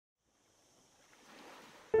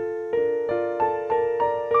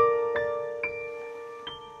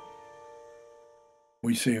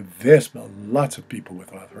we see lots of people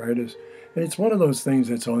with arthritis. And it's one of those things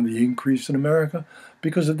that's on the increase in America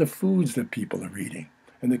because of the foods that people are eating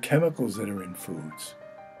and the chemicals that are in foods.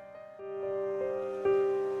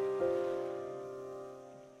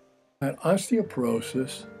 That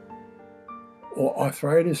osteoporosis or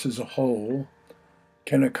arthritis as a whole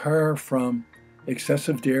can occur from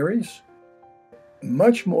excessive dairies,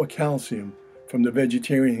 much more calcium from the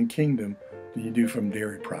vegetarian kingdom than you do from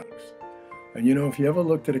dairy products. And you know, if you ever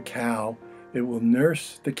looked at a cow, it will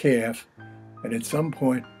nurse the calf, and at some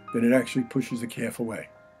point, then it actually pushes the calf away.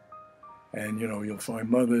 And you know, you'll find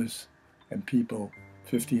mothers and people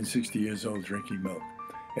 50 and 60 years old drinking milk.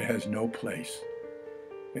 It has no place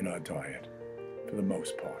in our diet, for the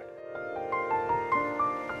most part.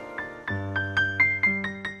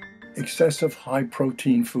 Excessive high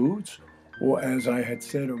protein foods, or as I had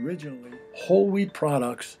said originally, whole wheat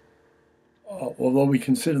products, although we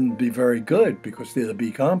consider them to be very good because they're the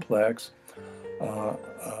B complex,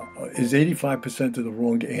 is 85% of the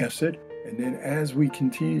wrong acid. And then as we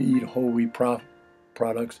continue to eat whole wheat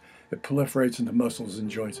products, it proliferates into muscles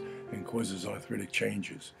and joints and causes arthritic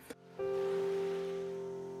changes.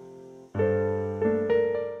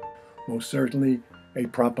 Most certainly a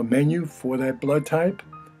proper menu for that blood type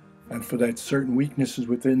and for that certain weaknesses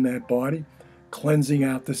within that body, cleansing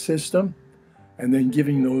out the system, and then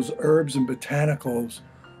giving those herbs and botanicals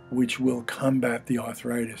which will combat the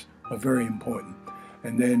arthritis are very important.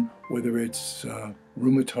 And then whether it's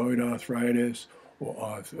rheumatoid arthritis or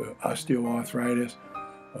osteoarthritis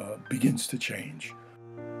begins to change.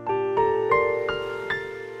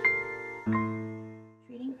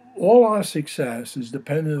 All our success is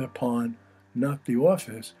dependent upon not the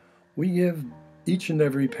office. We give each and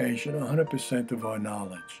every patient 100% of our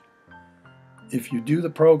knowledge. If you do the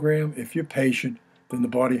program, if you're patient, then the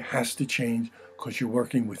body has to change because you're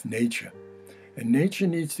working with nature. And nature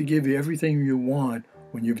needs to give you everything you want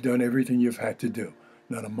when you've done everything you've had to do.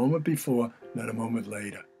 Not a moment before, not a moment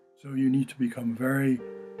later. So you need to become very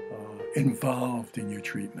involved in your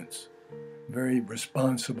treatments, very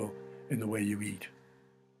responsible in the way you eat.